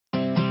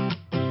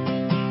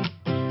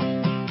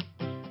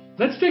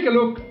Let's take a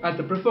look at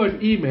the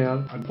preferred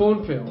email and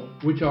phone field,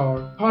 which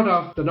are part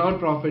of the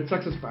nonprofit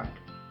success pack.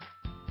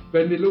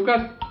 When we look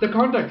at the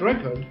contact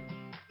record,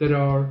 there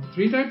are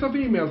 3 types of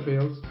email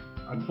fields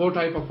and 4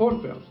 types of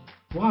phone fields.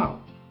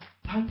 Wow,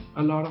 that's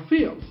a lot of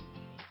fields.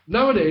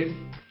 Nowadays,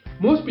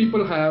 most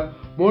people have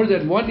more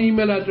than 1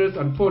 email address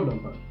and phone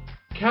number.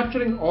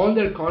 Capturing all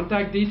their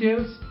contact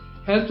details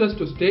helps us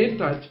to stay in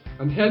touch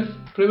and helps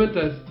prevent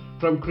us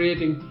from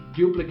creating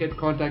duplicate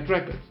contact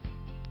records.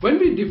 When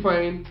we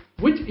define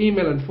which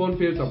email and phone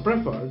fields are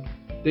preferred,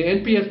 the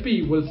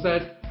NPSP will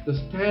set the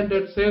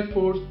standard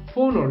Salesforce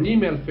phone or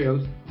email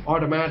fields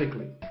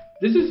automatically.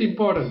 This is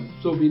important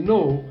so we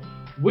know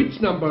which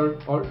number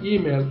or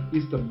email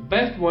is the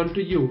best one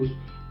to use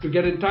to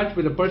get in touch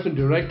with a person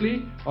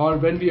directly or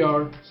when we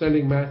are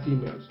sending mass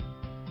emails.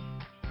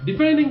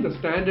 Defining the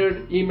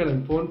standard email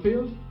and phone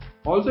fields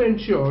also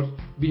ensures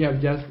we have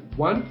just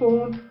one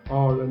phone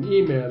or an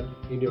email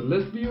in your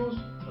list views,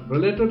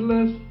 related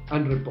lists,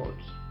 and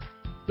reports.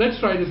 Let's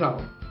try this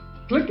out.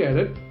 Click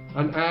Edit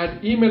and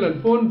add email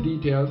and phone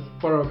details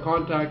for our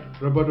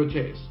contact Roberto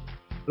Chase.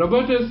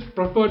 Roberto's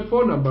preferred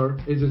phone number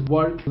is his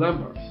work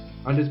number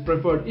and his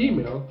preferred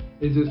email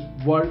is his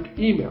work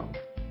email.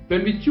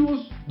 When we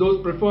choose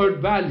those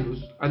preferred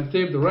values and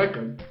save the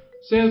record,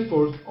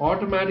 Salesforce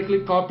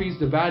automatically copies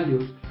the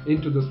values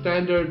into the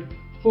standard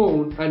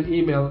phone and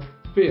email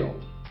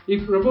field.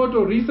 If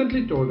Roberto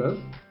recently told us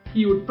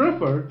he would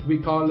prefer we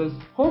call his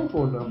home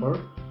phone number,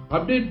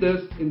 update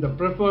this in the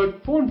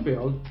preferred phone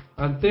field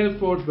and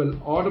Salesforce will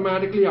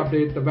automatically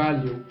update the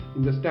value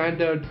in the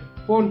standard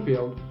phone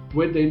field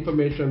with the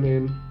information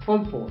in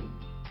home phone.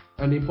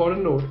 An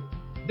important note,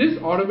 this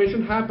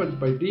automation happens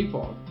by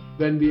default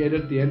when we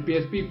edit the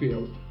NPSP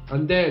field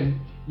and then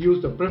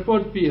use the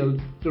preferred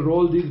field to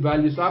roll these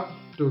values up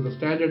to the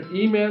standard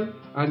email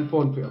and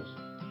phone fields.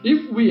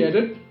 If we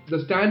edit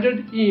the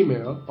standard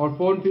email or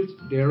phone fields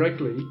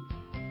directly,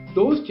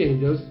 those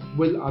changes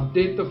will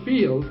update the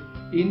field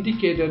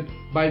indicated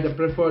by the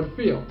preferred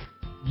field.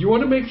 You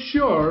want to make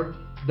sure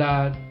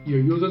that your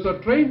users are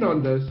trained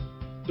on this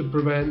to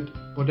prevent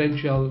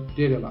potential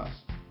data loss.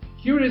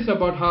 Curious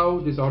about how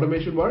this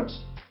automation works?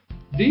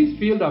 These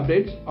field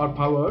updates are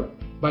powered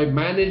by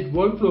managed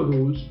workflow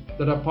rules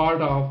that are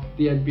part of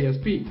the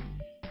NPSP.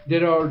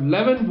 There are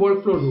 11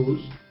 workflow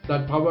rules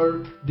that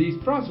power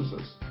these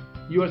processes.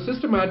 Your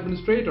system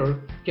administrator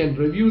can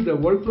review the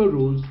workflow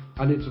rules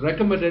and it's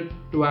recommended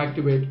to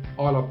activate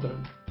all of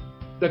them.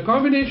 The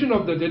combination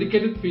of the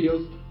dedicated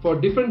fields for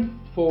different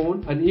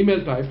phone and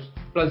email types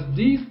plus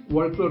these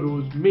workflow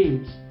rules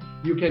means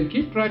you can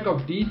keep track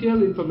of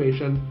detailed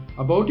information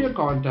about your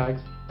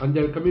contacts and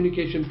their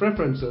communication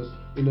preferences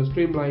in a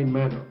streamlined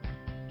manner.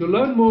 To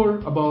learn more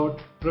about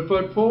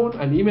preferred phone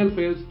and email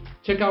fields,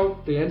 check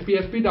out the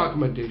NPSP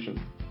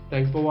documentation.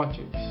 Thanks for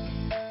watching.